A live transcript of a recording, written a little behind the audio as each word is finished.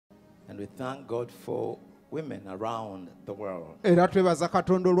And we thank God for women around the world. Era twebaza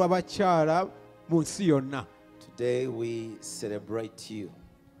Katonda olw'abakyala mu nsi yonna. Today we celebrate you.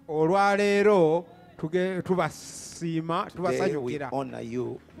 Olwaleero tubasiima, Today we tubasanyukira. honor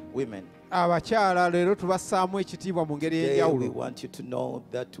you, women. Abakyala leero tubasaamu ekitiibwa mu ngeri Today we ey'enjawulo. want you to know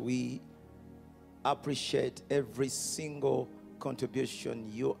that we appreciate every single contribution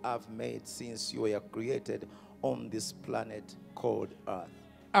you have made since you were created on this planet called Earth.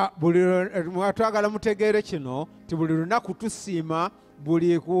 Twagala mutegeere kino nti buli lunaku tusiima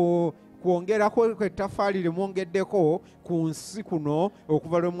buli kwongerako kw'ettafaali lye mwongeddeko ku nsi kuno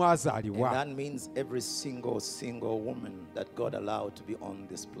okuva lwe And mwazaalibwa. that means every single woman that God allowed to be on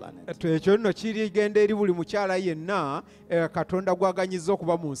this planet. Ekyo nno kirigenda eri buli mukyala yenna Katonda gw'aganyiza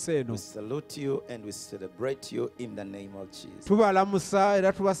okuba mu nsi eno. We salute you and we celebrate you in the name of Jesus. Tubalamusa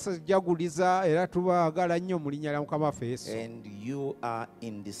era tubajaguliza era tubaagala nnyo mu linnya lya Mukama waffe Yesu. And you are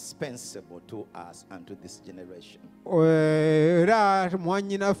indispensable to us and to this generation. Era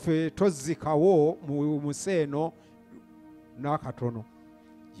mwannyinaffe tozzikawo mu nsi eno n'akatono.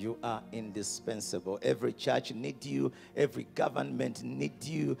 You are indispensable. Every church needs you. Every government needs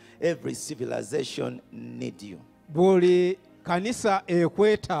you. Every civilization needs you. Buli kanisa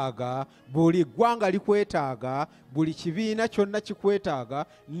ekwetaaga, buli ggwanga likwetaaga, buli kibiina kyonna kikwetaaga,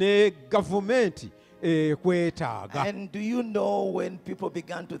 ne gavumenti ekwetaaga. And do you know when people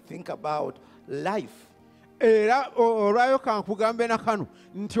began to think about life? Era olwayo kankugambe na kano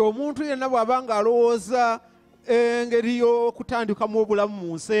nti omuntu yenna bw'aba ng'alowooza engeri y'okutandikamu obulamu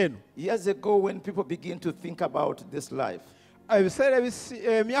mu nsi eno. Years ago, when people begin to think about this life, Ebiseera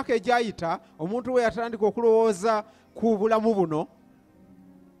emyaka egyayita omuntu we yatandika okulowooza ku bulamu buno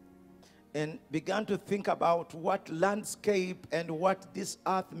and began to think about what landscape and what this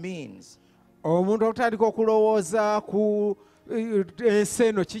earth means. omuntu okutandika okulowooza ku ensi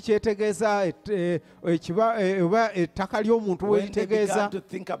eno kikyetegeeza oba ettaka ly'omuntu we When they began litegeeza. to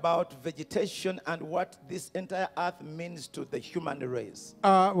think about vegetation and what this entire earth means to the human race.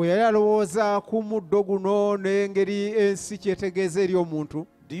 We yali alowooza ku muddo guno n'engeri ensi kyetegeeza eri omuntu.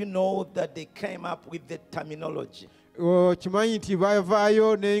 Do you know that they came up with the terminology Kimanyi nti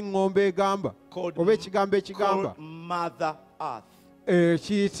bavaayo n'eŋŋombe egamba oba ekigambo ekigamba called Mother Earth?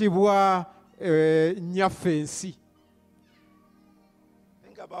 kiyitibwa nnyaffe ensi.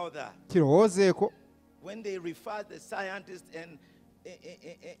 Think about that. Kirowoozeeko. When they refer the scientists and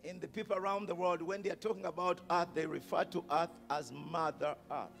the people around the world, when they are talking about earth, they refer to earth as Mother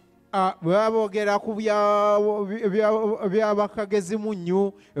Earth. Bwe baba boogera ku by'abakagezi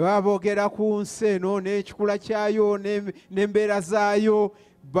munnyu, bwe baba boogera ku nsi eno n'ekikula kyayo n'embeera zaayo,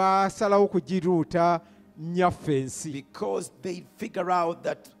 basalawo kugiruuta nnyaffe ensi. Because they figure out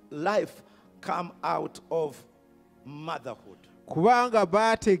that life come out of motherhood. Kubanga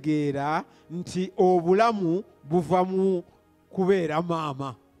baategeera nti obulamu buva mu kubeera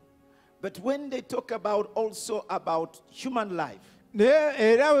maama. But when they talk about also about human life, Naye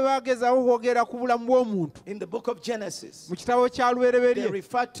era bwe bagezaako okwogera ku bulamu bw'omuntu in the book of Genesis, mu kitabo kya they Lubereberye,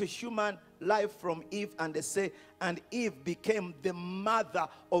 refer to human life from Eve and they say, and Eve became the mother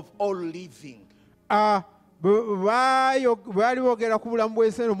of all living. baali boogera ku bulamu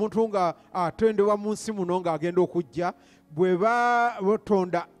bw'ensi eno omuntu nga atondebwa mu nsi muno ng'agenda okujja, bwe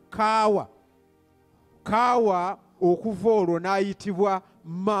batonda Kaawa okuva olwo n'ayitibwa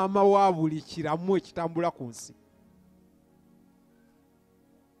maama wa buli kiramu ekitambula ku nsi.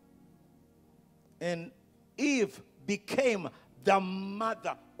 And Eve became the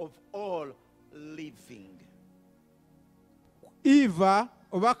mother of all living. Eva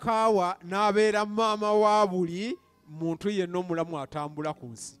oba Kaawa n'abeera maama wa buli muntu yenna omulamu atambula ku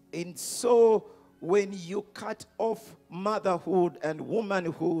nsi. And so when you cut off motherhood and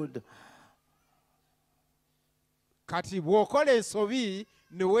womanhood, Kati bw'okola ensobi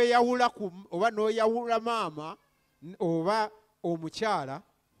ne weeyawula oba n'oyawula maama oba omukyala,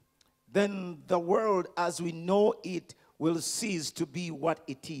 then the world as we know it will cease to be what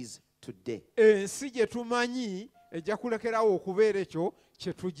it is today. ensi gye tumanyi ejja kulekerawo okubeera ekyo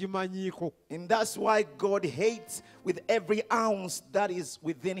kye tugimanyiiko. And that's why God hates with every ounce that is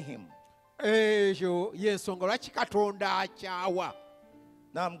within him. Ekyo y'ensonga lwaki Katonda akyawa.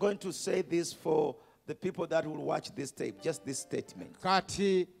 Now I'm going to say this for the people that will watch this tape, just this statement.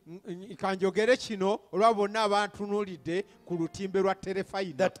 Kati kanjogere kino olwa bonna abantunuulidde ku lutimbe lwa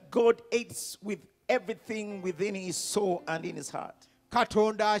terefayina. That God hates with everything within his soul and in his heart.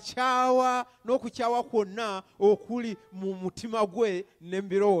 Katonda akyawa n'okukyawa kwonna okuli mu mutima gwe ne mu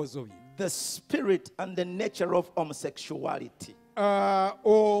birowoozo bye. The spirit and the nature of homosexuality.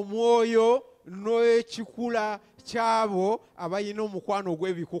 Omwoyo n'ekikula kyabo abayina omukwano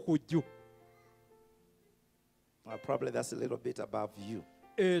ogw'ebikukujju. Probably that's a little bit above you.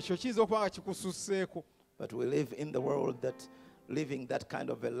 Ekyo kiyinza okuba nga kikususseeko. But we live in the world that living that kind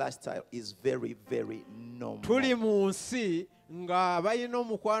of a lifestyle is very, very normal. Tuli mu nsi nga bayina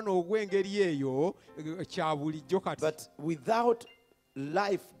omukwano ogw'engeri eyo kya bulijjo kati. But without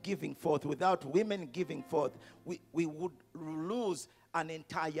life giving forth, without women giving forth, we would lose an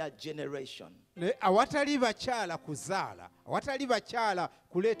entire generation. Awatali bakyala kuzaala, awatali bakyala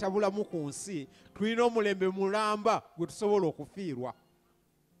kuleeta bulamu ku nsi, tulina omulembe mulamba gwe tusobola okufiirwa.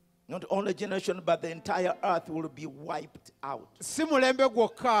 Not only generation, but the entire earth will be wiped out. Si mulembe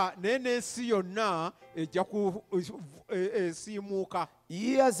gwokka naye n'ensi yonna ejja kusiimuuka.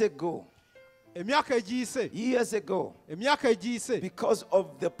 Years ago, Emyaka egiyise, because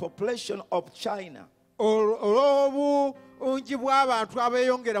of the population of China, olw'obungi bw'abantu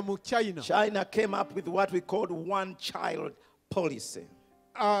abeeyongera mu China. China came up with what we called one-child policy.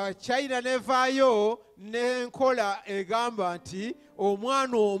 China nevaayo n'enkola egamba nti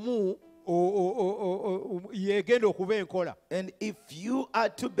omwana omu yegenda okuba enkola. And if you are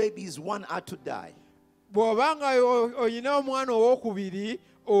two babies, one are to die. Bw'obanga oyina omwana owookubiri,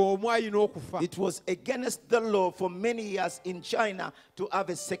 omu ayina okufa. It was against the law for many years in China to have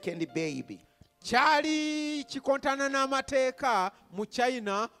a second baby. Kyali kikontana n'amateeka mu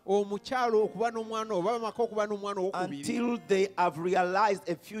China omukyalo okuba n'omwana oba amaka okuba n'omwana owookubiri. Until they have realized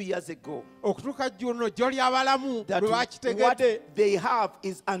a few years ago okutuuka jjuno jjo ly'abalamu that bwe what bakitegedde they have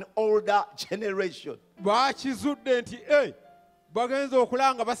is an older generation. Bakizudde nti bagenze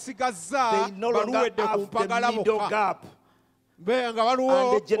okulanga basigazza They no longer baluwedde ku have mpagala the middle bokka. gap. Nga waliwo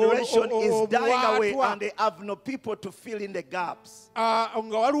And the generation is dying away omuwaatwa. and they have no people to fill in the gaps.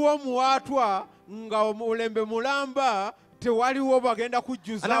 Nga waliwo omuwaatwa nga omulembe mulamba tewaliwo bagenda And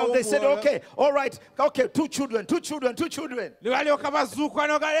kujjuzawo. now they said, okay, all right, okay, two children. Ne balyoka bazuukuka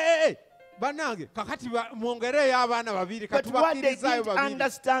noga bannange kakati mwongereyo abaana babiri But what they katubakkirizayo didn't babiri.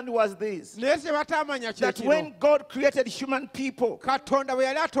 understand was this, Naye kye batamanya kye that kino, when God created human people, Katonda bwe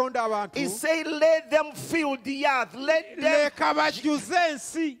yali atonda abantu He said, let them fill the earth. Let leka bajjuze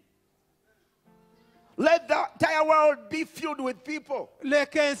ensi, the entire world be filled with people.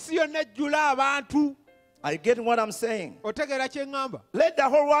 leka ensi yonna ejjula abantu. Are you getting what I'm saying? Otegeera kye ŋŋamba? Let the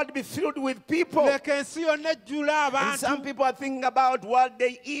whole world be filled with people. Leka ensi yonna ejjula And some abantu. people are thinking about what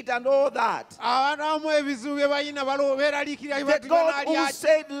they eat and all that. Abantu abamu ebizibu bye balina beeraliikirira bye The batunda God who n'alya.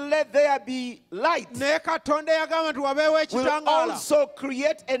 said, let there be light, Naye Katonda eyagamba nti wabeewo will ekitangaala. also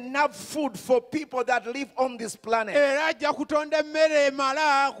create enough food for people that live on this planet. Era ajja kutonda emmere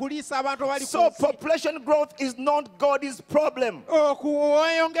emala kuliisa abantu abali ku So nsi. population growth is not God's problem.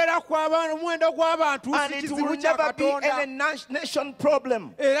 Okweyongera omuwendo gw'abantu And si it kizibu will kya never be Katonda. a nation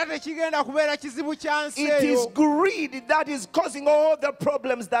problem. Era tekigenda kubeera kizibu kya nsi It is eyo. greed that is causing all the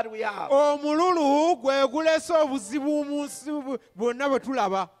problems that we have. Omululu gwe guleese obuzibu mu nsi bwonna bwe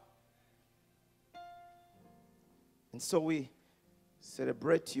tulaba. And so we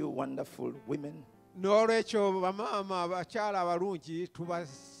celebrate you, wonderful women. N'olwekyo bamaama abakyala abalungi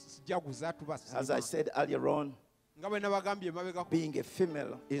tubajaguza As I tubasiima. said earlier on, Nga bwe nabagambye emabegako. being a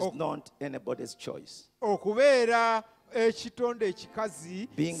female is not anybody's choice. Okubeera ekitonde ekikazi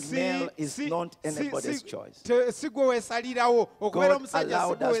Being male is not anybody's choice. si gwe weesalirawo. Okubeera God omusajja si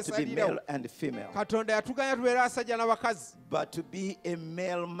allowed gwe us to be male weesalirawo. and female. Katonda yatuganya tubeere abasajja n'abakazi. But to be a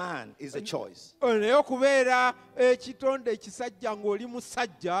male man is a choice. Naye okubeera ekitonde ekisajja ng'oli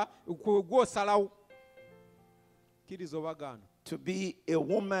musajja gw'osalawo. Kkiriza obagaana. To be a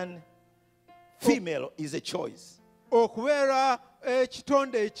woman, female is a choice. Okubeera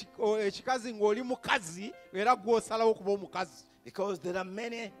ekitonde ekikazi ng'oli mukazi era gw'osalawo okuba omukazi. Because there are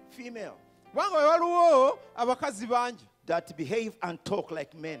many female Kubanga waliwo abakazi bangi that behave and talk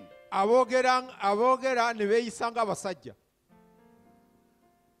like men. aboogera ne beeyisa ng'abasajja.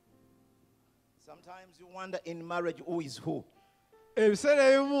 Sometimes you wonder in marriage who is who. Ebiseera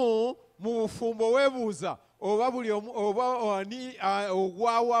ebimu mu bufumbo weebuuza oba buli oba ani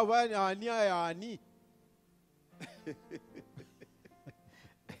ogwawo aba ani ani.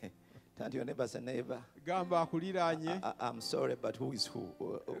 Turn to your neighbor, say, neighbor, Gamba akuliraanye. I'm sorry, but who is who?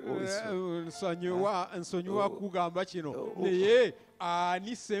 Who is who? Nsonyiwa kugamba kino naye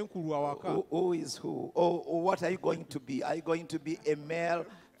ani senkulu awaka. Who is who? Or what are you going to be? Are you going to be a male,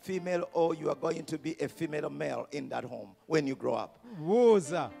 female, or you are going to be a female male in that home when you grow up?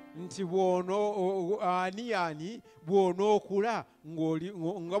 Buuza nti bw'ono ani bw'onookula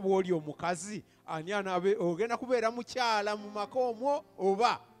nga bw'oli omukazi ani ogenda kubeera mukyala mu maka omwo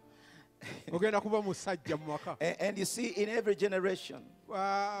oba. ogenda kuba musajja mu maka. And you see, in every generation,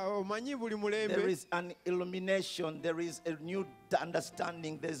 Omanyi buli there mulembe is an illumination, there is a new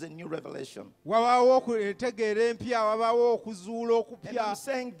understanding, there is a new revelation. wabaawo okutegeera empya, wabaawo okuzuula And okupya. I'm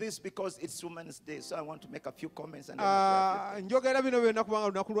saying this because it's Women's Day, so I want to make a few comments. And then I'll share Njogera bino byonna kubanga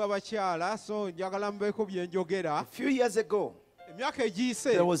lunaku lw'abakyala, so njagala mbeeko bye njogera. a few years ago, Emyaka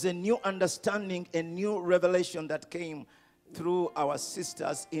egiyise there was a new understanding, a new revelation that came through our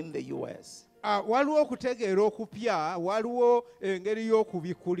sisters in the US. waliwo okutegeera okupya, waliwo engeri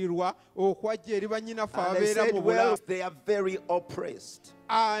y'okubikkulirwa okwajja eri bannyinaffe And they ababeera said, mu well, bulamu. they are very oppressed.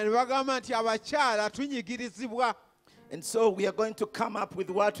 Ne bagamba nti abakyala tunyigirizibwa. And so we are going to come up with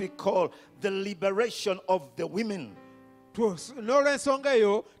what we call the liberation of the women. N'olw'ensonga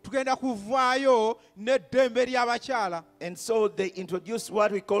eyo tugenda kuvaayo n'eddembe ly'abakyala. And so they introduced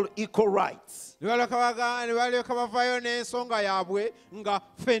what we call equal rights. Ne baleka bavaayo n'ensonga yaabwe nga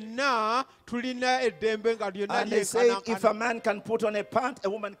ffenna tulina eddembe nga lyonna And they say if a lyenkanankana. man can put on a pant, a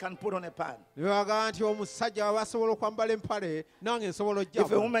woman can put on a pant. Ne bagamba nti omusajja baba asobola okwambala empale nange nsobola If a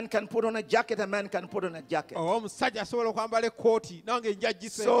ojja. woman can put on a jacket, a man can put on a jacket. Omusajja asobola okwambala ekkooti nange njja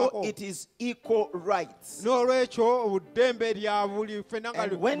So giseekako. it is equal rights. N'olwekyo obuddembe lya buli ffenna nga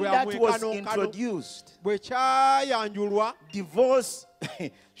And when that was bwamwekanonkano. introduced, Bwe kyayanjulwa divorce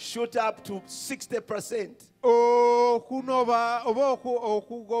shoot up to 60%. okunoba oba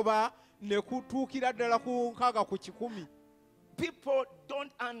okugoba ne kutuukira ddala ku 60%. People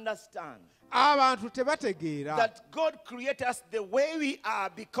don't understand Abantu tebategeera that God created us the way we are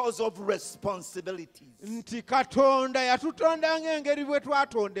because of responsibilities. nti Katonda yatutonda ng'engeri bwe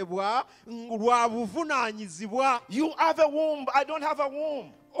twatondebwa lwa buvunaanyizibwa. You have a womb, I don't have a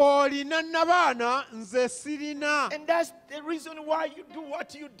womb. Olina nabaana nze sirina. And that's the reason why you do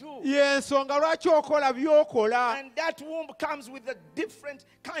what you do. Y'ensonga lwaki okola by'okola. And that womb comes with a different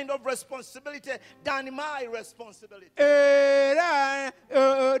kind of responsibility than my responsibility. Era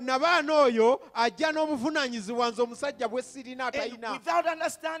nabaana oyo ajja n'obuvunaanyizibwa nze omusajja bwe sirina And atalina. without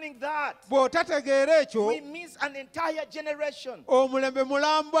understanding that, Bw'otategeera ekyo we miss an entire generation. omulembe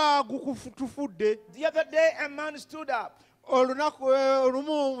mulamba gukutufudde. The other day, a man stood up. Olunaku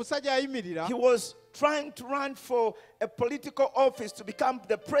olumu omusajja yayimirira. He was trying to run for a political office to become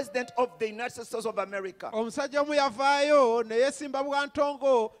the president of the United States of America. Omusajja omu yavaayo ne yeesimba bwa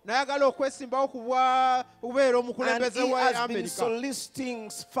ntongo n'ayagala okwesimbawo ku bwa kubeera And omukulembeze he wa has been Amerika. soliciting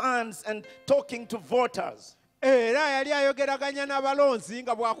funds and talking to voters Era yali ayogeraganya n'abalonzi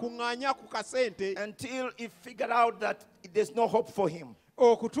nga bw'akuŋŋaanya ku kasente until he figured out that there's no hope for him.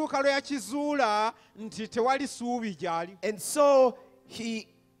 okutuuka lwe yakizuula nti tewali ssuubi gy'ali. And so he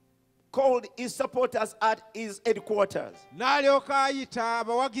called his supporters at his headquarters N'alyoka ayita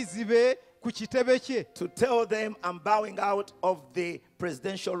abawagizi be ku kitebe kye to tell them I'm bowing out of the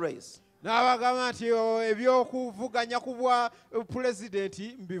presidential race. n'abagamba nti eby'okuvuganya ku bwa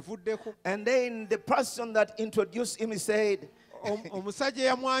pulezidenti mbivuddeko. And then the person that introduced him, he said Omusajja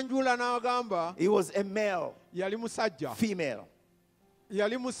eyamwanjula n'agamba he was a male, yali musajja. female.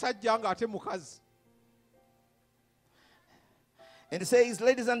 Yali musajja ng'ate mukazi. And he says,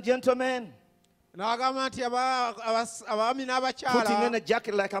 ladies and gentlemen, N'agamba nti abaami putting on n'abakyala a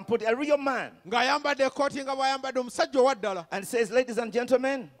jacket like I'm putting a real man. ng'ayambadde ekkooti nga bw'ayambadde omusajja owa ddala. And says, ladies and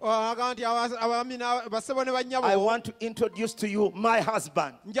gentlemen, N'agamba nti abaami bassebo ne I bannyabo want to introduce to you my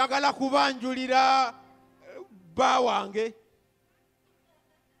husband. njagala kubanjulira bba wange.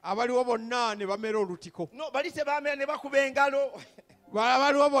 Abaliwo bonna ne bamera olutiko. No, bali tebamera ne bakuba engalo.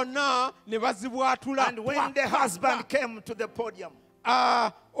 Abaliwo bonna ne bazibwatula. And when the husband came to the podium,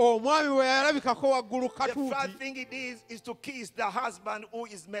 omwami bwe yalabikako waggulu the first katuuti. thing he did is to kiss the husband who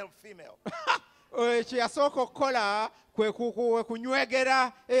is male female. Kye yasooka okukola kwe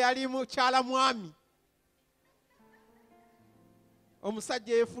kunywegera eyali mukyala mwami.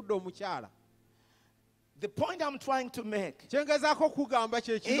 Omusajja yeefudde omukyala. The point I'm trying to make, Kye ngezaako okugamba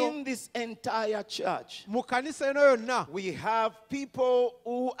kye kino. in this entire church, Mu kanisa eno yonna we have people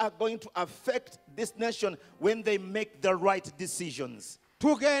who are going to affect this nation when they make the right decisions.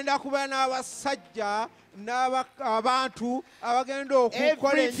 tugenda kuba n'abasajja n'abantu abagenda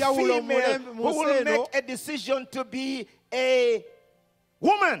okukola Every enjawulo female mu who nsi will eno. make a decision to be a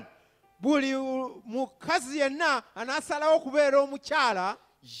woman Buli mukazi yenna anaasalawo okubeera omukyala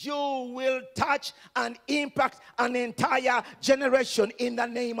you will touch and impact an entire generation in the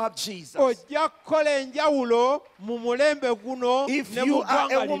name of Jesus. If you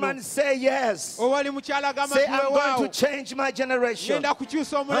are a woman, say yes. Say, I'm going to change my generation. I'm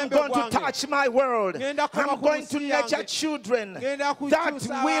going to touch my world. I'm going to nurture children that will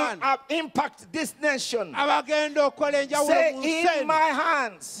impact this nation. Say, in my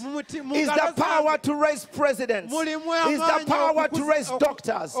hands is the power to raise presidents, is the power to raise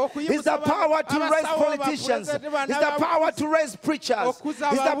doctors, is the power to raise politicians, is the power to raise preachers, is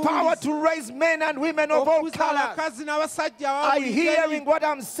the power to raise men and women of all colors. Are you hearing what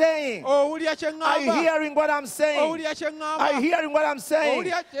I'm saying? Are you hearing what I'm saying? Are you hearing what I'm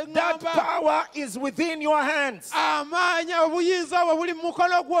saying? That power is within your hands.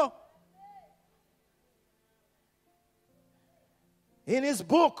 In his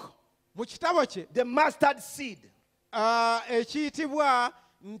book, the mustard seed,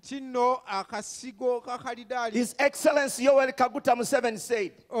 His Excellency Yoweri Kaguta Museveni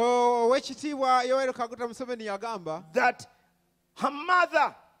said that her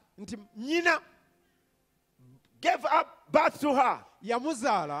mother gave up birth to her,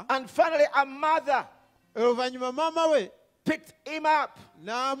 and finally her mother picked him up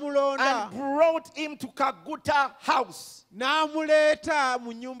and brought him to Kaguta house.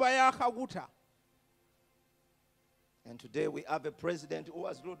 And today we have a president who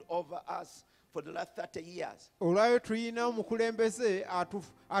has ruled over us for the last 30 years.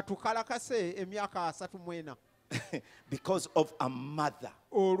 Because of a mother.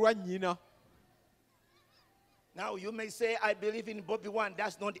 Now you may say, I believe in Bobby Wine.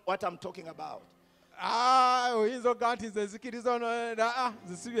 That's not what I'm talking about. I'm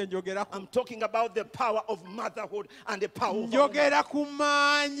talking about the power of motherhood and the power of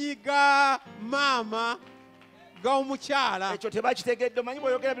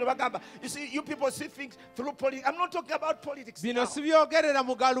you see, you people see things through politics. I'm not talking about politics now. You can like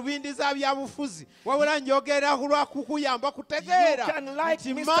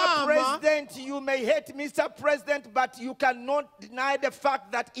Mr. President, you may hate Mr. President, but you cannot deny the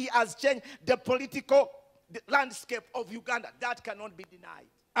fact that he has changed the political landscape of Uganda. That cannot be denied.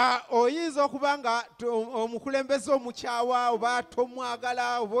 Oyinza okuba nga omukulembeze omukyawa oba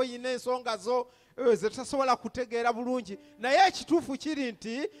tomwagala oba oyina ensonga zo zetasobola kutegeera bulungi naye ekituufu kiri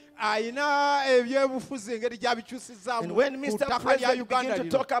nti ayina ebyebufuzi engeri gy'abikyusizaamu ku ttaka lya Uganda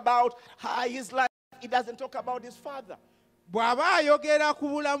lino. He doesn't talk about his father. Bw'aba ayogera ku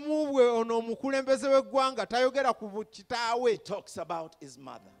bulamu bwe ono omukulembeze w'eggwanga tayogera ku kitaawe. He talks about his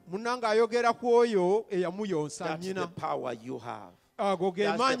mother. Munnanga ayogera ku oyo eyamuyonsa nnyina. That's the power you have.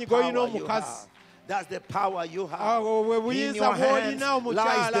 That's the power you have. In your hands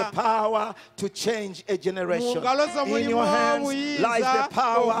lies the power to change a generation. In your hands lies the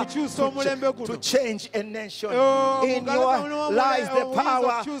power to change a nation. In your lies the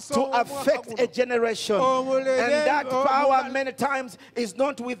power to affect a generation. And that power many times is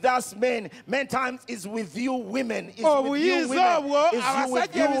not with us men. Many times is with you women. Is with you women. Is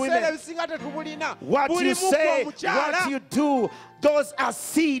with you women. What you say, what you do, those are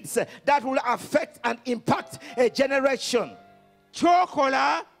seeds that will affect and impact a generation.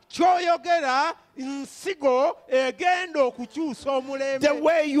 The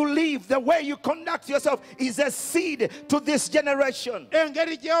way you live, the way you conduct yourself is a seed to this generation. To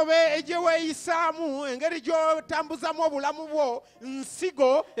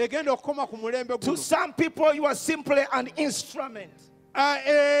some people, you are simply an instrument.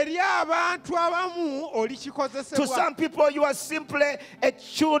 To some people, you are simply a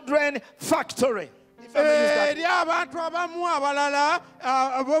children factory. But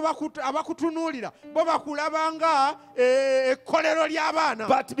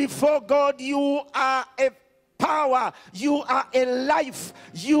before God, you are a power, you are a life,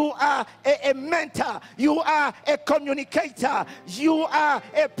 you are a mentor, you are a communicator, you are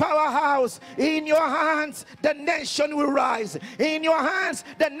a powerhouse. In your hands, the nation will rise. In your hands,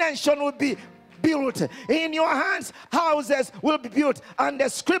 the nation will be built. In your hands, houses will be built. And the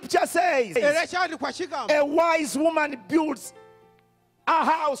scripture says, a wise woman builds a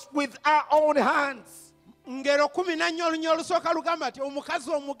house with her own hands. Ngero 14 olusooka lugamba nti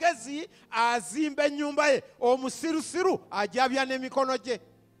omukazi omugezi azimba ennyumba ye, omusirusiru ajabya n'emikono gye.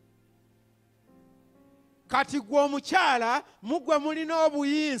 Kati gwe omukyala mugwe mulina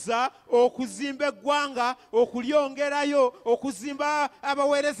obuyinza okuzimba eggwanga, okulyongerayo, okuzimba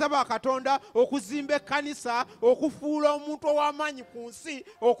abaweereza ba Katonda, okuzimba ekkanisa, okufuula omuntu ow'amaanyi ku nsi,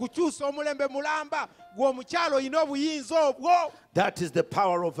 okukyusa omulembe mulamba. Gwe omukyala olina obuyinza obwo. That is the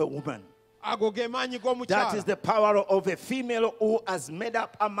power of a woman. ago ge maanyi That is g'omukyala. the power of a female who has made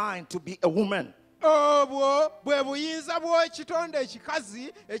up her mind to be a woman. Obwo bwe buyinza bw'ekitonde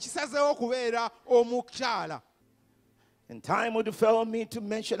ekikazi ekisazeewo okubeera omukyala. And time would fail me to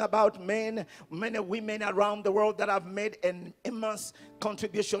mention about many women around the world that have made an immense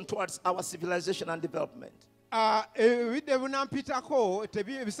contribution towards our civilization and development. Ebidde bunampitako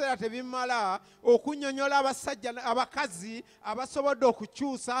ebiseera tebimmala okunnyonnyola abasajja abakazi abasobodde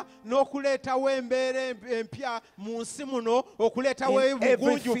okukyusa n'okuleetawo embeera empya mu nsi muno, okuleetawo In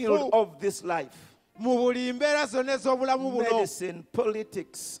every field obugunjufu of this life. mu buli mbeera zonna ez'obulamu buno, Medicine,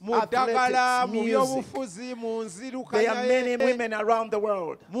 politics, mu ddagala, athletics, mu music. byobufuzi, mu There are many nzirukanya, women around the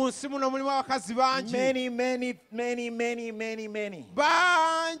world. mu nsi muno mulimu abakazi bangi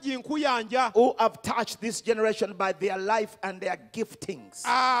bangi nkuyanja Who have touched this generation by their life and their giftings.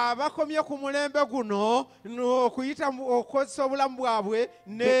 bakomye ku mulembe guno okukozesa obulamu bwabwe Be it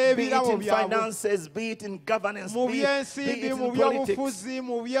n'ebirabo in byabwe finances, be it in governance, mu be byensimbi, it mu in politics. byobufuzi,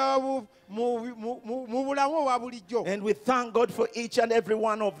 mu bulamu obwa bulijjo. And we thank God for each and every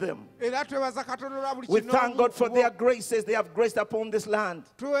one of them. Era twebaza Katonda olwa buli We kino thank God for their omu- graces they have graced upon this land.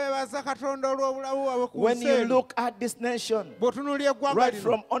 twebaza Katonda olw'obulamu bwabwe ku When nsi you eno. look at this nation, Bw'otunuulira eggwanga right lino,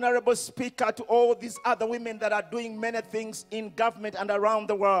 from honorable speaker to all these other women that are doing many things in government and around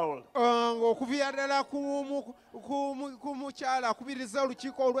the world. okuviira ddala ku mukyala akubiriza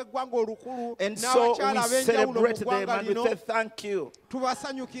olukiiko olw'eggwanga olukulu And so we n'abakyala ab'enjawulo mu celebrate them ggwanga and we lino, say thank you.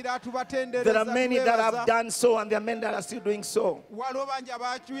 tubasanyukira tubatendereza There are many that have tubeebaza. done so and there are many that are still doing so. Waliwo bangi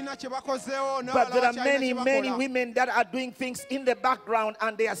abakibiina kye bakozeewo But there are n'abalala many, bakyalina kye many bakola. women that are doing things in the background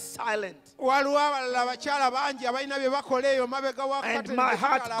and they are silent. Waliwo abalala abakyala bangi abalina bye bakola eyo mabega wa And kateni my bye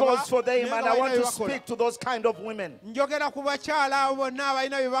heart tukalaba, goes for them naye and nga I want balina to bye bakola. speak to those kind of women. Njogera ku bakyala abo bonna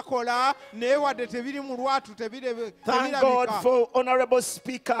abalina bye bakola naye wadde tebiri mu lwatu Thank God tebirabika. for Honorable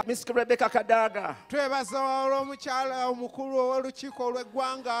Speaker, Ms. Rebecca Kadaga. Twebaza olw'omukyala omukulu ow'olukiiko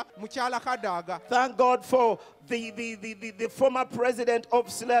olw'eggwanga mukyala Kadaaga. Thank God for the former president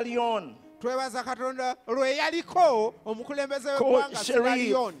of Sierra Leone. Twebaza Katonda lwe yaliko omukulembeze w'eggwanga Sierra Sharif.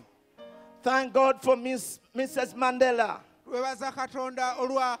 Leone. Thank God for Mrs. Mandela Twebaza Katonda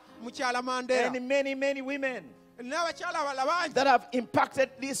olwa mukyala Mandela. and many, many women N'abakyala abalala bangi that have impacted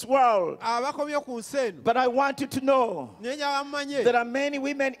this world. abakomye ku nsi eno. But I want you to know Naye nja bamumanye there are many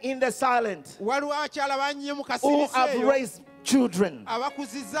women in the silent waliwo abakyala bangi mu who kasirisi have eyo raised children,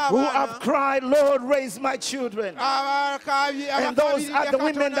 abakuzizza who have abaana cried, Lord, raise my children. And those are the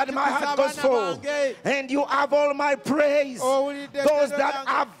women that my heart goes for. And you have all my praise. Those that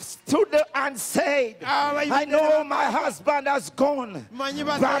have stood and said, I know my husband has gone,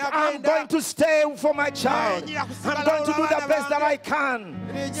 but I'm going to stay for my child. I'm going to do the best that I can.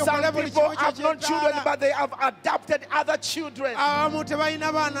 Some people have no children, but they have adopted other children. abamu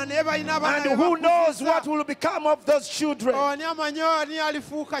tebalina baana naye balina baana And who knows what will become of those children? ani amanyi ani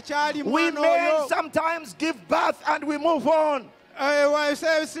alifuuka kyali We mwana men oyo. sometimes give birth and we move on.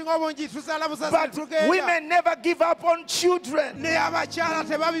 ebisinga obungi tuzaala buzazi But tugenda women never give up on children. naye abakyala And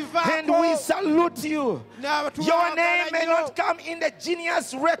tebabivaako we salute you. Your name may not come in the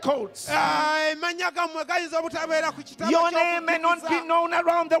genius records. emanya gammwe gayinza obutabeera ku kitabo Your name may not be known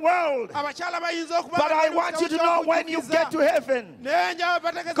around the world. abakyala bayinza okuba But I want you to know when you get to heaven, naye nja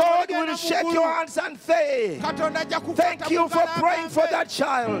bategeeza God bagenda will mu shake ggulu. your hands and say, Katonda ajja kukwata thank you for mu praying for galambe. that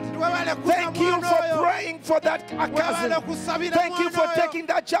child. Twebale kuza Thank you mwana for oyo. praying for that Twebale cousin. kusabira Thank you for mwana oyo. taking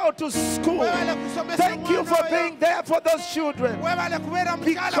that child to school. Twebale kusomesa Thank you mwana for oyo. being there for those children. Webale kubeera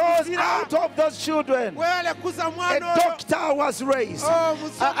mukyala Because muzira. out of those children, Webale kuza a mwana oyo. doctor was raised,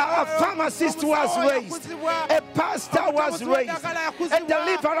 a pharmacist was raised, a pastor was raised, a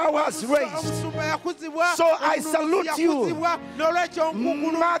deliverer was raised. So I salute you,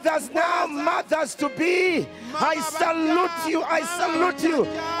 mothers now, mothers to be. I salute you, I salute you,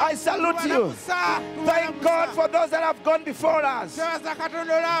 I salute you. Thank God for those that have gone before us.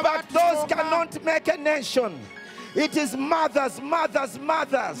 But those cannot make a nation. It is mothers, mothers,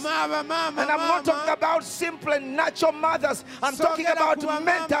 mothers. And I'm not talking about simple natural mothers. I'm talking about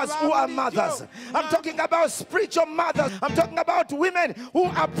mentors who are mothers. I'm talking about spiritual mothers. I'm talking about women who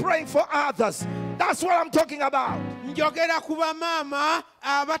are praying for others. That's what I'm talking about. njogera ku bamaama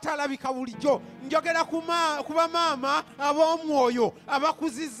abatalabika bulijjo njogera ku bamaama ab'omwoyo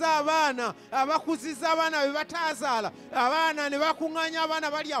abakuzizza abaana be bataazaala abaana ne bakuŋŋaanya abaana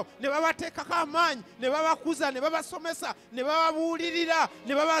bali awo ne babateekako amaanyi ne babakuza ne babasomesa ne bababuulirira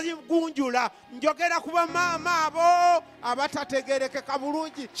ne babagunjula njogera ku bamaama abo abatategeerekeka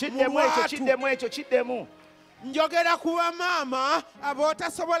bulungi mu lwatu Chiddemu. njogera ku bamaama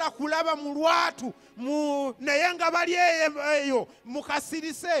abootasobola kulaba mu lwatu naye nga bali eyo mu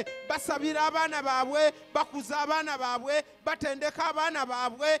kasirise basabira abaana baabwe bakuza abaana baabwe batendeka abaana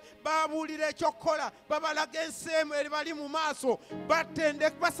baabwe babuulira ekyokukola babalaga enseemu eri bali mu maaso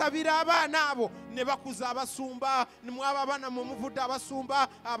basabira abaana abo ne bakuza abasumba mwabo abaana mu muvudde abasumba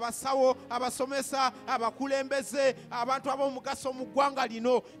abasawo abasomesa abakulembeze abantu ab'omugaso mu ggwanga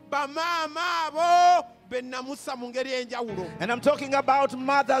lino bamaama abo bennamusa mu ngeri enjawulo. And I'm talking about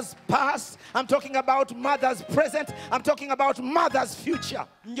mothers past, I'm talking about mothers present, I'm talking about mothers future.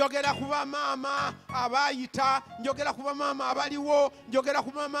 Njogera ku bamaama abaayita, njogera ku bamaama abaliwo, njogera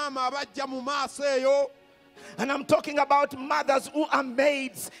ku bamaama abajja mu maaso eyo. And I'm talking about mothers who are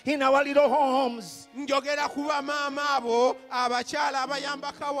maids in our little homes. Njogera ku bamaama abo abakyala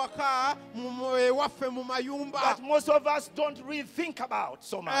abayambako waka waffe mu mayumba. That most of us don't really think about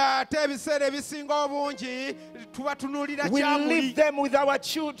so much. Ate ebiseera ebisinga obungi tuba tunuulira We kyamuli. leave them with our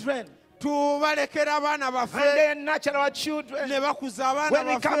children. Tubalekera abaana And baffe they nurture our children. ne bakuza abaana When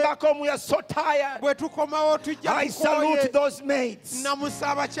we come baffe. back home, we are so tired. Bwe tukomawo tujja I salute tukooye. those maids.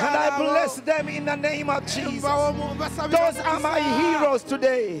 Namusa And abakyala I abo. bless them in the name of Jesus. Basabira Those are my omukisa. heroes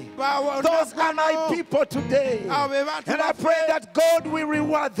today. Those are my people today. Abo be bantu And I baffe. pray that God will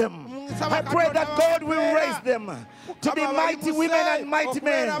reward them. I pray that God will raise them to be mighty women and mighty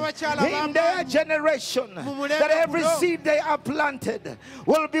men in their generation. That every seed they are planted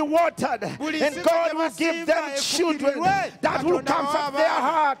will be watered, and God will give them children that will comfort their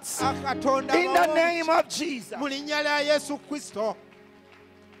hearts in the name of Jesus. Mu linnya lya Yesu Kristo.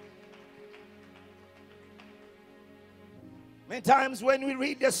 Many times when we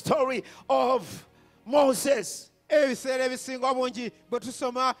read the story of Moses, Ebiseera ebisinga obungi bwe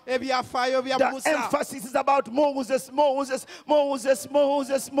tusoma ebyafaayo bya the Musa. emphasis is about Moses, Moses, Moses,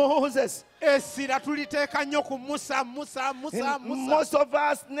 Moses, Moses. Essira tuliteeka nnyo ku Musa, Musa, Musa, And Musa. most of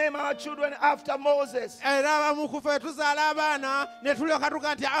us name our children after Moses. Era abamu ku ffe tuzaala abaana ne tulyoka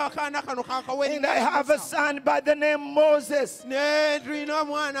tuga nti akaana kano kaakawa And I erinnya have a Musa. son by the name Moses. Ne tulina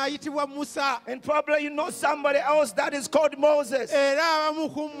omwana ayitibwa Musa. And probably you know somebody else that is called Moses. Era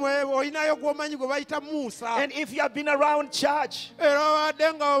abamu ku mmwe olinayo gw'omanyi gwe bayita Musa. And if you have been around church, Era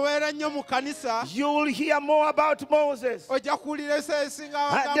obadde nga obeera nnyo mu kanisa you will hear more about Moses. ojja kuwulira ebiseera ebisinga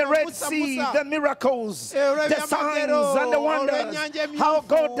At the abagamba Red Musa, Sea, Musa. the miracles, the signs and the wonders, how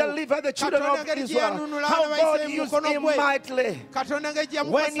God delivered the children of Israel, how God used him mightily. Katonda ng'ejja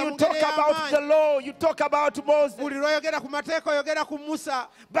When mukasa you mu talk ngeri about y'amaanyi. the law, you talk about Moses. Buli lw'oyogera ku mateeka oyogera ku Musa.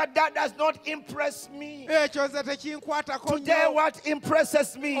 But that does not impress me. Ekyo nze tekinkwatako Today, nnyo. what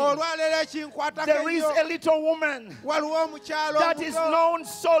impresses me, Olwaleero ekinkwatako there is ennyo. a little woman Waliwo omukyalo that is omuto known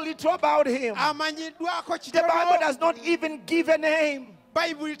so little about him. amanyiddwako The Bible kitono. does not even give a name.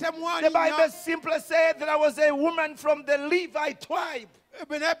 Bayibuli temuwa The Bible linnya. simply said that I was a woman from the Levi tribe.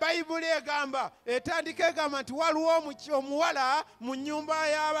 Ne Bayibuli egamba etandika egamba nti waliwo omuwala mu nnyumba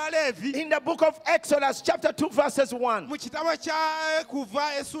y'Abaleevi. In the book of Exodus, chapter 2, verses 1. Mu kitabo kya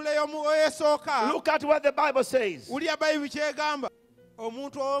Kuva essula esooka. Look at what the Bible says. Wulya Bayibuli kyegamba.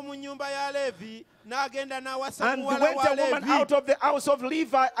 Omuntu ow'omu nnyumba ya Leevi n'agenda n'awasa And muwala went wa a woman Leevi. out of the house of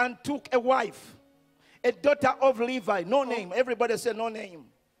Levi and took a wife, a daughter of Levi. No name. Everybody say no name.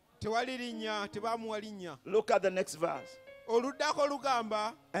 Tewali linnya, tebaamuwa linnya. Look at the next verse. Oluddako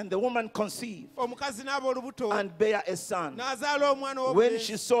lugamba And the woman conceived omukazi n'aba olubuto and bare a son. n'azaala omwana When w'obulenzi.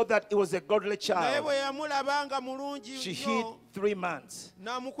 she saw that it was a godly Naye child, bwe yamulaba nga mulungi she hid nnyo 3 months.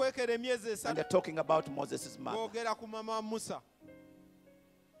 n'amukwekera emyezi And esatu. they're talking about Moses' mother. Boogera ku mama Musa.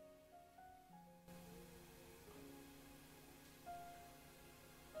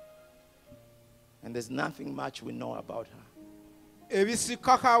 And there's nothing much we know about her.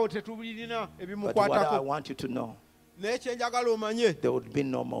 Ebisikkako awo tetubirina But what I ebimukwatako. want you to know, Naye kyenjagala omanye there would be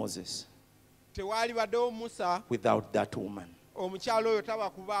no Moses tewaali baddewo Musa, without that woman. omukyalo oyo taba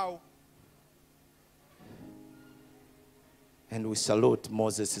kubaawo. And we salute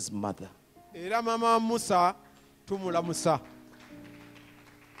Moses' mother. Era mama Musa tumulamusa.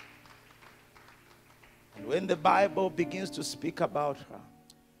 And when the Bible begins to speak about her,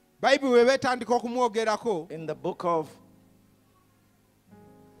 Bayibuli bwe beetandika okumwogerako in the book of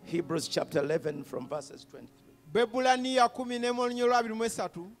Hebrews chapter 11 from verses 23, Bebulaniya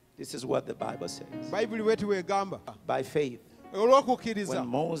 11:23 this is what the Bible says. Bayibuli bweti bwegamba. By faith, Olw'okukkiriza when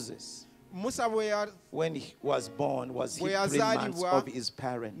Moses, Musa when he was born, was hid Bwe 3 months yazaalibwa, of his ne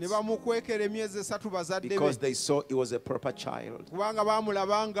parents bamukwekera emyezi esatu bazadde because be they saw he was a proper child. kubanga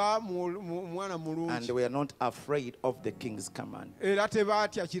baamulaba nga mwana And mulungi they were not afraid of the king's command. era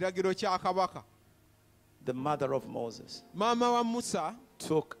tebaatya kiragiro kya kabaka. The mother of Moses Maama wa Musa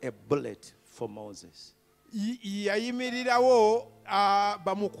took a bullet for Moses. yayimirirawo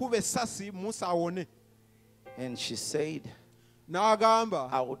bamukube essasi Musa awone. And she said,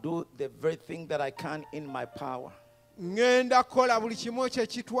 N'agamba, I will do the very thing that I can in my power ngenda kola buli kimu kye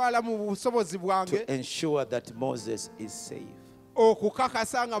kitwala mu busobozi bwange to ensure that Moses is safe.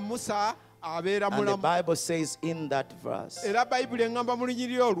 okukakasa nga Musa abeera And the mulamu. Bible says in that verse, Era Bayibuli eŋŋamba mu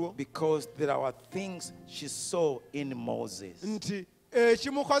lunyiriri olwo because there are things she saw in Moses nti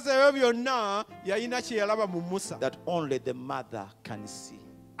ekimukozeeyo byonna yalina kye yalaba mu Musa. that only the mother can see.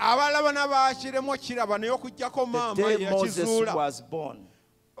 Abalaba n'abaakiremu okiraba naye okuggyako The maama day Moses yakizuula. was born,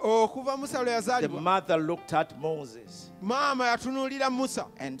 Okuva Musa lwe the yazaalibwa, mother looked at Moses maama yatunuulira Musa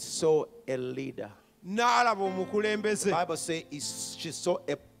and saw a leader. n'alaba The omukulembeze. Bible says she saw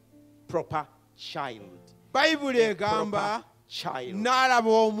a proper child. Bayibuli A egamba proper child. n'alaba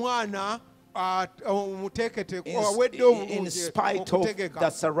omwana omuteeketeeko awedde In spite of the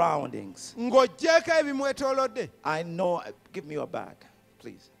okutegeka surroundings. ng'oggyeko ebimwetoolodde. I know, give me your bag,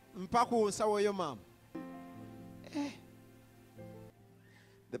 please. Mpa ku nsawo yo maama.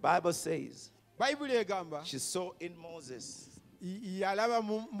 The Bible says Bayibuli egamba she saw in Moses. yalaba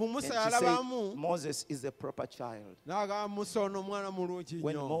mu And Musa she said, yalabamu Moses is a proper child. n'agamba Musa ono mwana mulungi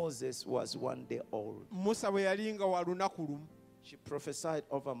When nnyo. Moses was 1 day old, Musa bwe yali nga wa lunaku lumu she prophesied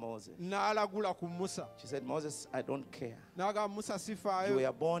over Moses. n'alagula ku Musa She said, Moses, I don't care. n'agamba Musa You sifaayo,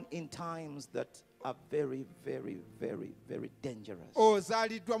 were born in times that are very, very, very, very dangerous.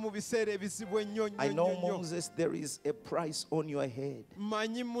 ozaaliddwa mu biseera ebizibu ennyo I know, nnyo. Moses, there is a price on your head.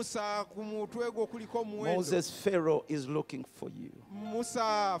 Mmanyi Musa ku mutwe gwo kuliko omuwendo. Moses, Pharaoh is looking for you.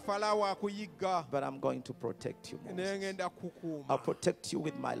 Musa Falaawo akuyigga But I'm going to protect you, naye Moses. ngenda kukukuuma. I'll protect you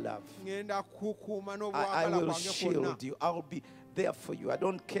with my love. Ngenda kukukuuma I n'obwagala will bwange shield kwonna. you. I'll be there for you. I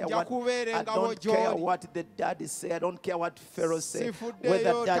don't care Nja what kubeera I engabo don't care gy'oli. what the daddy say. I don't care what Pharaoh say. Sifuddeyo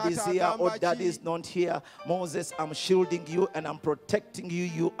Whether daddy is taata here or agamba daddy ki. is not here. Moses, I'm shielding you and I'm protecting you.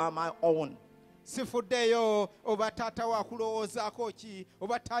 You are my own. Sifuddeyo oba taata wa kulowoozaako ki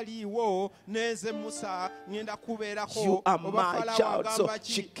oba taliiwo nenze Musa ngenda kubeerako You are oba my Falaawo child. So agamba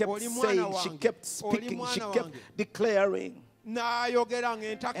she ki kept oli mwana saying, she wange kept oli speaking, she mwana kept wange. declaring. N'ayogera And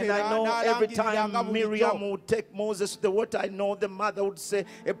ng'entakera I know every n'alangirira nga time Miriam bulijjo. would take Moses to the water, I know the mother would say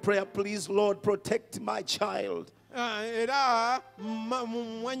a prayer, please, Lord, protect my child. Era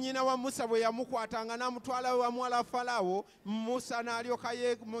mwannyina wa Musa bwe yamukwatanga n'amutwala wa muwala Falaawo, Musa n'alyoka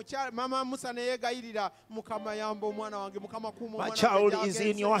mama Musa ne yeegayirira, Mukama yamba omwana wange, Mukama kuuma My omwana child wange is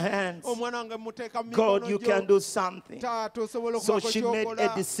in your hands. omwana wange muteeka mu God, mikono you gyo. can do something. Taata osobola So okubaako she made a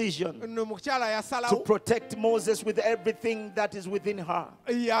ky'okola. decision Nno mukyala to yasalawo protect Moses with everything that is within her.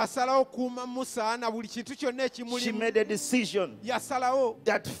 yasalawo okuuma Musa na buli kintu kyonna She ekimulimu. made a decision Yasalawo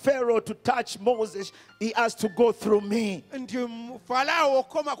that Pharaoh to touch Moses, he has to go through me. nti Falaawo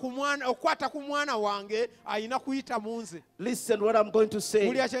okukwata ku mwana wange ayina kuyita mu nze. Listen what I'm going to say.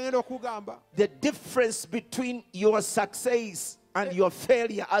 Mulya kye ngenda okugamba. The difference between your success and your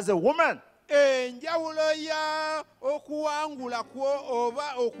failure as a woman Enjawulo ya okuwangula kwo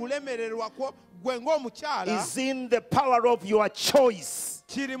oba okulemererwa kwo gwe ng'omukyala is in the power of your choice.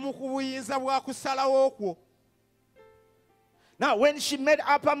 kiri mu buyinza bwa kusalawo kwo. Now, when she made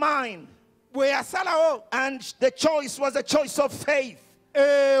up her mind, Bwe yasalawo, and the choice was a choice of faith,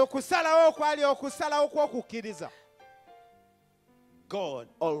 okusalawo kwali okusalawo kw'okukkiriza. God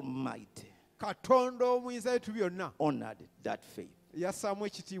Almighty Katonda omuyinza yetu byonna honored that faith. yassaamu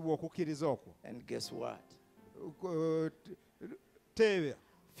ekitiibwa okukkiriza okwo. And guess what? Teebya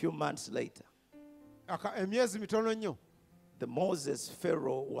Few months later, emyezi mitono nnyo, the Moses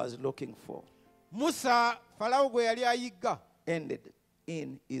Pharaoh was looking for Musa Falaawo gwe yali ayigga ended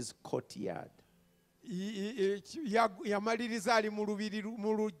in his courtyard. yamaliriza ali mu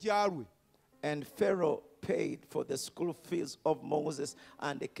luggya lwe. And Pharaoh paid for the school fees of Moses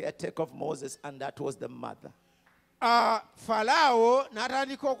and the caretaker of Moses, and that was the mother. Falaawo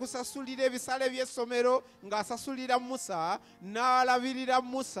n'atandika okusasulira ebisale by'essomero ng'asasulira Musa, n'alabirira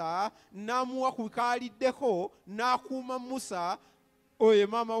Musa, n'amuwa ku kaaliddeko, n'akuuma Musa. Oye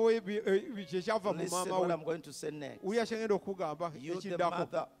maama we kye kyava mu Listen maama what we. I'm going to say next. Wuya kye ngenda okugamba You, the ekiddako.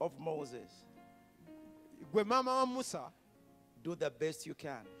 mother of Moses, Gwe maama wa Musa, do the best you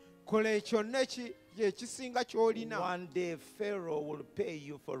can. kola kyonna ekisinga ky'olina. One day Pharaoh will pay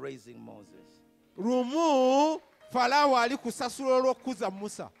you for raising Moses. Lumu Falaawo ali kusasula olw'okukuza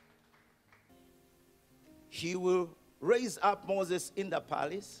Musa. He will raise up Moses in the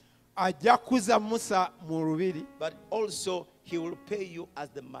palace, Ajja kukuza Musa mu lubiri, but also he will pay you as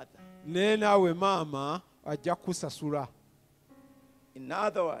the mother. naye naawe maama ajja kukusasula. In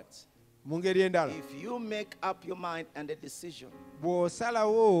other words, Mu ngeri endala, if you make up your mind and a decision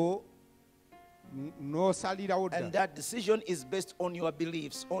bw'osalawo n'osalirawo ddala. And that decision is based on your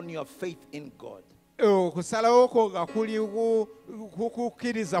beliefs, on your faith in God. Okusalawo kwo nga kuli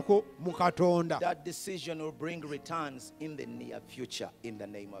kukkiriza ko mu Katonda. That decision will bring returns in the near future in the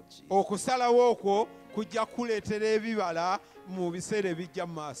name of Jesus. Okusalawo okwo kujja kuleetera ebibala mu biseera ebijja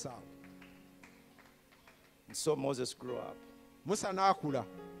mu maaso awo. So Moses grew up Musa n'akula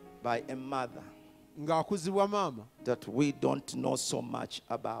by a mother ng'akuzibwa maama that we don't know so much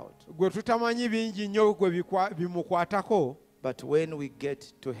about. gwe tutamanyi bingi nnyo gwe bimukwatako. But when we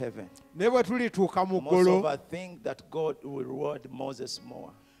get to heaven, naye bwe tulituuka mu most of ggulu us think that God will reward Moses more.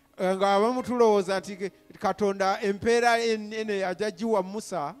 ng'abamu tulowooza nti Katonda empeera ennene ajagiwa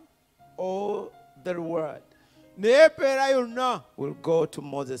Musa, All the reward naye empeera yonna will go to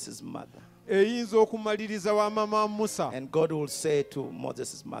Moses' mother. eyinza okumaliriza wa mama Musa. And God will say to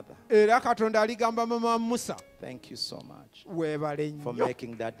Moses' mother, Era Katonda aligamba mama Musa, thank you so much weebale for nnyo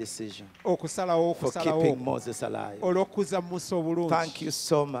making that decision, okusalawo for keeping okusalawo Moses alive. olw'okuza Musa obulungi. Thank you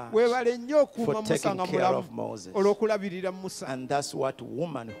so much Weebale nnyo okuuma for Musa taking nga care mulamu of Moses. olw'okulabirira Musa. And that's what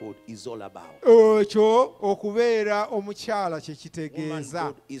womanhood is all about. Ekyo okubeera omukyala kye kitegeeza.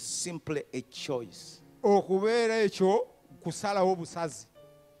 Womanhood is simply a choice. Okubeera ekyo kusalawo busazi.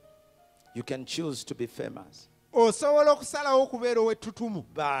 You can choose to be famous Osobola okusalawo okubeera ow'ettutumu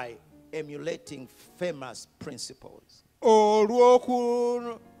by emulating famous principles.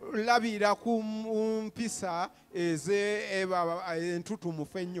 olw'okulabira ku mpisa entutumu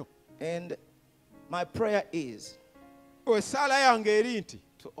ennyo. And my prayer is Essaala yange eri nti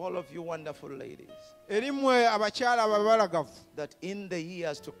to all of you wonderful ladies eri mmwe abakyala ababalagavu, that in the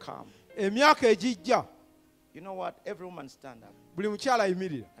years to come, emyaka egijja, you know what? Every woman stand up. buli mukyala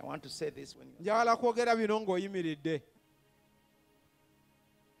ayimirira. I want to say this when you. Njagala kwogera bino ng'oyimiridde.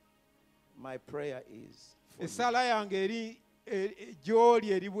 My prayer is for you Essaala yange eri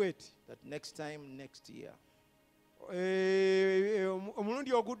gy'oli eri bw'eti. that next time, next year,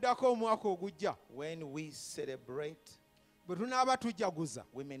 Omulundi oguddako omwaka ogujja, when we celebrate bwe tunaaba tujjaguza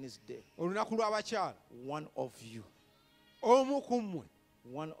Women's Day, olunaku lw'abakyala, one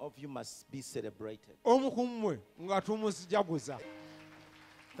of you must be celebrated. omu ku mmwe nga tumujaguza.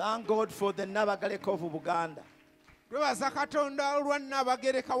 Thank God for the Nabagaleka of Buganda Twebaza Katonda olwa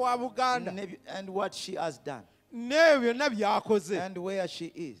Nnabagereka wa Buganda and what she has done n'ebyo byonna by'akoze and where she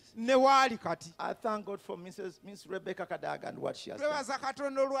is. ne waali kati. I thank God for Miss Rebecca Kadaga and what she has done. Twebaza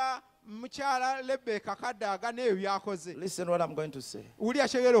Katonda olwa mukyala Rebecca Kadaga n'ebyo by'akoze. Listen what I'm going to say. Wulya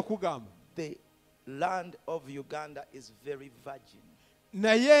kyegera okugamba. The land of Uganda is very virgin.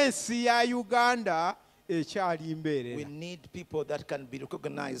 Naye ensi ya Uganda ekyali We mbeerera. need people that can be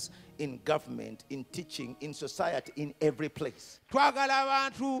recognized in government, in teaching, in society, in every place. Twagala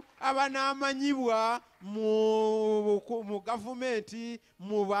abantu abanaamanyibwa mu gavumenti,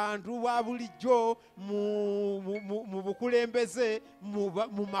 mu bantu ba bulijjo, mu bukulembeze, mu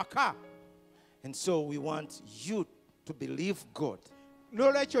maka. And so we want you to believe God,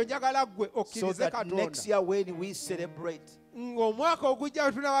 N'olwekyo njagala ggwe so okkirize that next Katonda year when we celebrate, ng'omwaka ogujja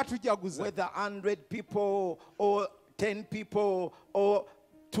we tunaba tujaguza, whether 100 people or 10 people or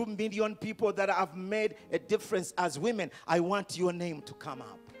 2 million people that have made a difference as women, I want your name to come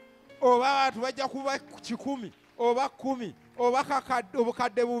up. oba abantu bajja kuba 100 oba 10 oba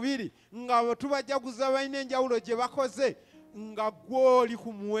obukadde 2 nga tubajaguza balina enjawulo gye bakoze nga gw'oli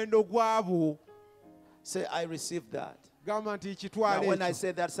ku muwendo gwabo. Say, I received that. Gamba nti Now, kitwale when I ekyo.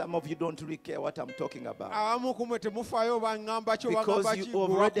 say that, some of you don't really care what I'm talking about. Abamu ku mmwe temufaayo baŋŋamba kyo bagamba Because ki you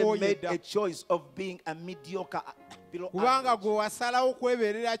already made a gwakwoyedda. choice of being a mediocre below Kubanga average. gwe wasalawo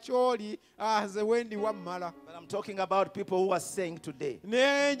kwebeerera ky'oli ze wendi wammala. But I'm talking about people who are saying today,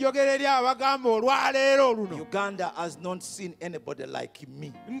 Ne njogera eri abagamba olwaleero oluno Uganda has not seen anybody like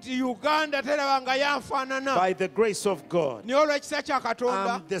me. nti Uganda teraba nga yanfaanana. By the grace of God, Naye olw'ekisa kya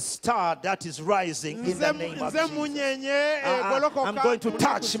Katonda I'm the star that is rising in the name of nze Jesus. munyenye I'm going to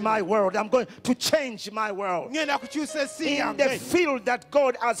touch my world. I'm going to change my world. ngenda kukyusa ensi In the yange field that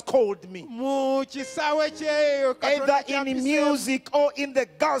God has called me. mu kisaawe kye Either Katonda in ky'ampiseemu. music or in the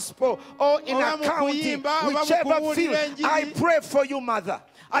gospel or in Oba mu accounting, kuyimba, oba mu whichever kubuulira field. enjiri. I pray for you, mother.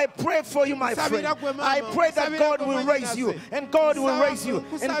 I pray for you, my friend. Nsabira gwe mama, I pray that nsabira God gwe will raise you, mwannyinaze. and God will raise you, and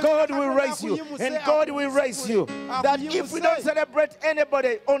Nkusabira God will Katonda raise you, akuyimuse, and God will raise you. That if we don't akuyimuse. celebrate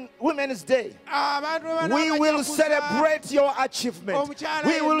anybody on Women's Day, Abantu bano we will abajaguza celebrate your achievement. omukyala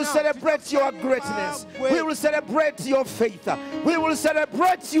We will yenna, celebrate your tujaguza greatness. gwe. We will celebrate your faith. We will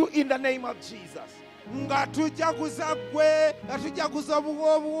celebrate you in the name of Jesus. nga tujaguza ggwe, nga tujaguza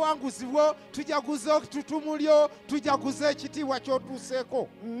obuwanguzi bwo, tujaguza otutumu lyo, tujaguza ekitiibwa ky'otuuseeko.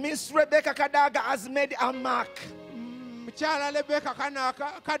 Miss Rebecca Kadaga has made a mark. mukyala Rebecca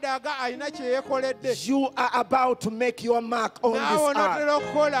Kadaga alina kye yeekoledde. You are about to make your mark on this Naawe earth. onootera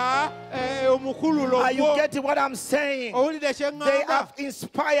okukola omukululo Are you gwo. getting what I'm saying? Owulidde kye They ŋŋamba? have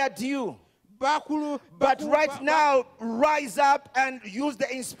inspired you. Bakulu. But right now, rise up and use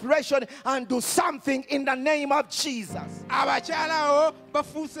the inspiration and do something in the name of Jesus. Abakyalawo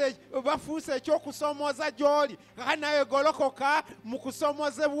bafuuse ekyokusomooza gy'oli. Kakati nawe golokoka mu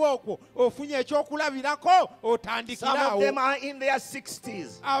kusomoozebwa okwo ofunye ekyokulabirako otandikira Some of awo. them are in their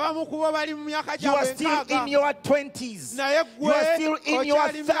 60s. Abamu ku bo bali mu myaka You are gyabwe still in enkaaga. your 20s. Naye You are gwe still in your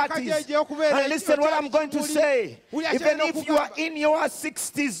okyali mu myaka 30s. gy'okubeera And listen what I'm going to say. Even if you are in your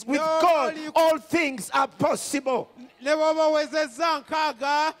 60s with God, all things are possible. Ne bw'oba owezezza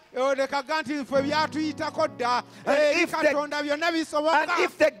nkaaga olekaga nti ffe byatuyitako dda. Eri Katonda byonna bisoboka. And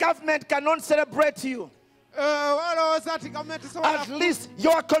if the government cannot celebrate you, olowooza nti gavumenti at least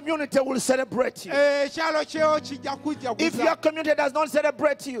your community will celebrate you. ekyalo kyo kijja kujjaguza. If your community does not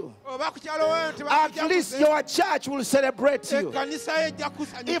celebrate you, Oba ku kyalo weyo at least your church will celebrate you. ekkanisa yo ejja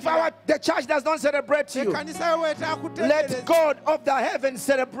If kusanyukira. the church does not celebrate you, Ekkanisa yo weetaaga let kutegereza. God of the heavens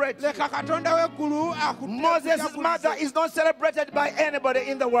celebrate you. Leka Katonda w'eggulu Moses' mother is not celebrated by anybody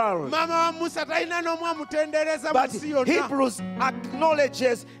in the world. Maama wa Musa talina n'omu amutendereza mu But nsi yonna. Hebrews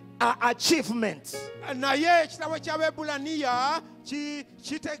acknowledges our achievements. Naye ekitabo ky'Abebbulaniya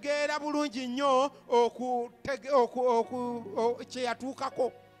kitegeera bulungi nnyo kye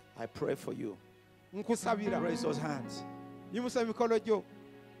yatuukako. I pray for you. Nkusabira. Raise those hands. Yimusa emikono gyo.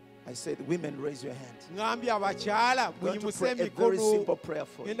 I said, women, raise your hands. Ngambye abakyala I'm going to muyimuse pray a very simple emikono. prayer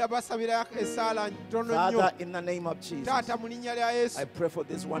for you. Ngenda basabira essaala ntono Father, nnyo. in the name of Jesus, Taata mu linnya lya Yesu. I pray for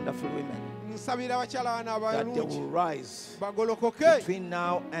these wonderful women Nsabira abakyala bano that they abalungi will rise bagolokoke between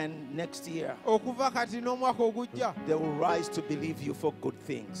now and next year. okuva kati n'omwaka ogujja. They will rise to believe you for good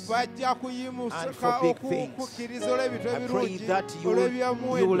things. Bajja And kuyimuka for big things. okukkiriza olw'ebintu I pray ebirungi that you will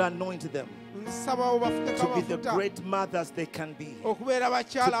olw'ebyamuwendo. anoint them Nsaba obafukeko to be the amafuta great mothers they can be, okubeera to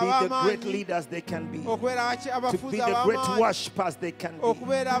abakyala be the great ab'amaanyi, leaders they can be, okubeera to be abafuzi the great ab'amaanyi, worshippers they can be.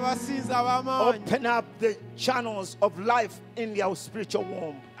 okubeera abasinzi ab'amaanyi. Open up the channels of life in their spiritual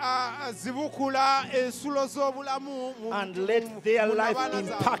womb Zibukula ensulo z'obulamu and let their life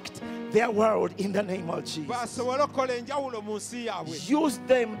impact their world in the name of Jesus. basobole okukola enjawulo mu nsi yaabwe. Use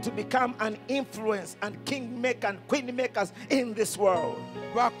them to become an influence and kingmaker and queen makers in this world.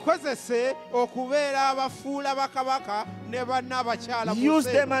 Bakozese okubeera abafuula bakabaka ne banna abakyala mu Use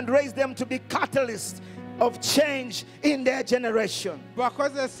nsi them eno. and raise them to be catalysts of change in their generation.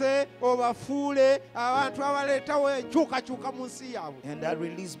 Bakozese obafuule abantu abaleetawo enkyukakyuka mu nsi yaabwe. And I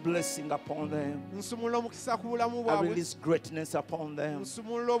release blessing upon them. Nsumulula omukisa ku bulamu I bwabwe. release greatness upon them.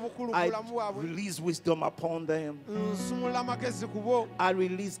 Nsumulula obukulu ku I bulamu bwabwe. release wisdom upon them. Nsumulula amagezi ku bo. I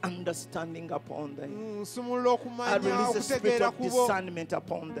release understanding upon them. Nsumulula I okumanya release a spirit okutegeera of ku bo. discernment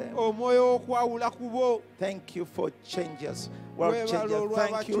upon them. Omwoyo w'okwawula ku bo. Thank you for changes. World Webale changers. olw'abakyusa.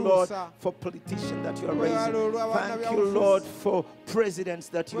 Thank you, Lord, for politicians that you are raising. Webale olw'abaana Thank you, b'abufuzi. Lord, for presidents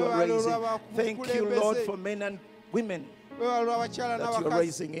that you are Webale raising. olw'abakulembeze. Thank you, Lord, for men and women Webale olw'abakyala that you are n'abakazi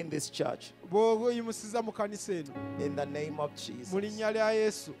raising in this church. b'oyimusiza mu kanisa eno. In the name of Jesus. Mu linnya lya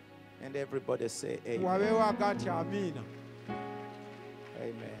Yesu. And everybody say amen. Wabeewo aga nti amiina.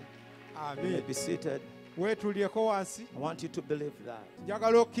 Amen. You may Amiina. be seated. Weetulyeko wansi. I want you to believe that.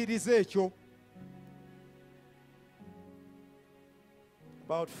 Njagala okkiriza ekyo.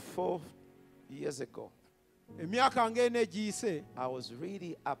 About 4 years ago, Emyaka ng'ena egiyise I was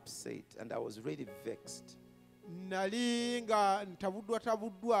really upset and I was really vexed. nali nga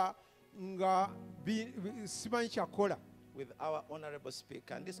ntabuddwa nga simanyi kyakola. With our honorable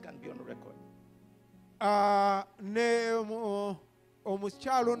speaker, and this can be on record. Ne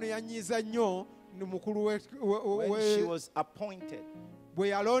omukyalo ono yanyiiza nnyo ni mukulu When she was appointed bwe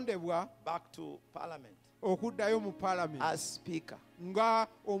yalondebwa back to parliament okuddayo mu paalamenti as speaker, nga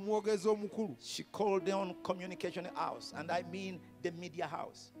omwogezi omukulu, she called on communication house, and I mean the media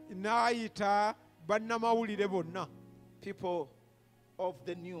house, n'ayita bannamawulire bonna, people of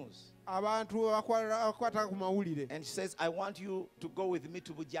the news, abantu abakwata ku mawulire. and she says, I want you to go with me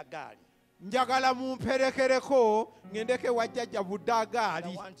to Bujagali. Njagala mumperekereko ngendeke wajjajja I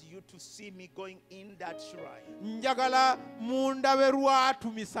Budagaali. want you to see me going in that shrine Njagala mundabe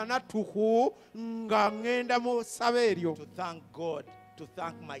lwatu misana tuku nga ngenda mu ssaba eryo. to thank God, to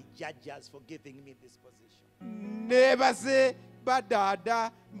thank my judges for giving me this position. Neebaze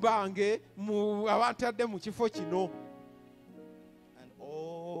badaada bange abantadde mu kifo kino. And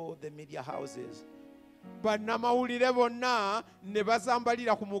all the media houses, Bannamawulire bonna ne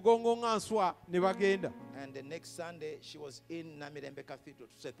bazambalira ku mugongo nga nswa ne bagenda. and the next Sunday she was in Namirembe Cathedral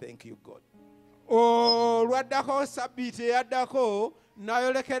to say thank you, God. olwaddako sabbiiti eyaddako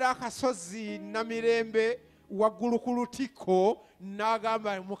n'ayolekera akasozi Namirembe waggulu ku lutikko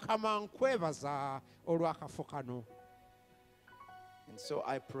n'agamba Mukama nkwebaza olw'akafo kano. And so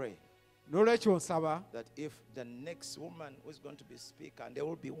I pray N'olwekyo nsaba that if the next woman who is going to be speaker, and there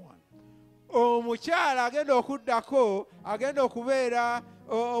will be one, omukyala agenda okuddako agenda okubeera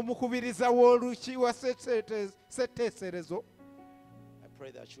omukubiriza w'oluki wa ssetteeserezo, I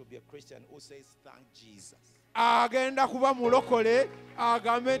pray that she'll be a Christian who says, thank Jesus. agenda kuba mulokole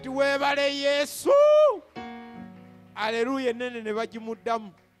agambe nti weebale Yesu, aleluya ennene ne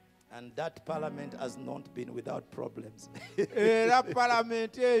bagimuddamu. And that parliament has not been without problems. Era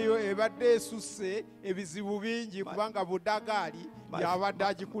palamenti eyo ebadde esusse ebizibu bingi kubanga budagaali y'abadde My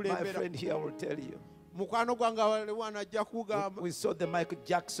agikulembera. friend here will tell you. Mukwano gwange wano ajja kugamba We saw the Michael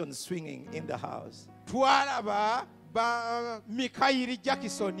Jackson swinging in the house. twalaba ba Mikayiri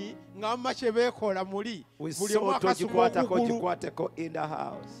Jackson nga mma kye beekola muli We buli saw omu akasuka okugulu Tojikwateko in the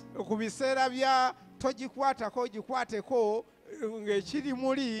house. ku biseera bya togikwatako gikwateko ng'ekiri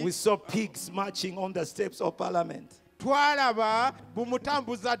muli. We saw pigs marching on the steps of parliament. Twalaba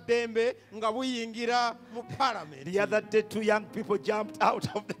bumutambuza ddembe nga buyingira mu palamenti. The other day, 2 young people jumped out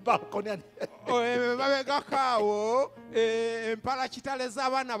of the balcony. And babegakaawo empalakitale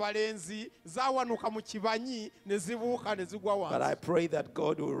z'abaana balenzi zawanuka mu kibanyi ne zibuuka ne zigwa But I wansi. pray that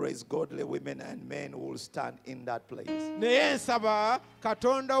God will raise godly women and men who will stand in that place. Naye nsaba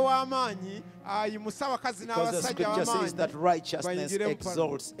Katonda w'amaanyi ayimuse abakazi Because the n'abasajja scripture says that b'amaanyi righteousness bayingire mu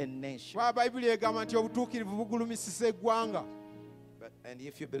exalts a nation. kuba Bayibuli egamba nti obutuukirivu bugulumisisa eggwanga. And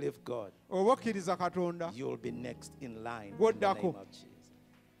if you believe God, Oba okkiriza Katonda you will be next in line in the Gwoddako. name of Jesus.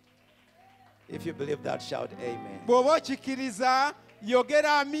 If you believe that, shout amen. bw'oba okikkiriza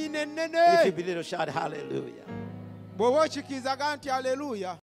yogera amiina If you ennene. believe it, shout hallelujah. Bw'oba okikkiriza gaa nti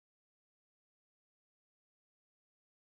aleluya.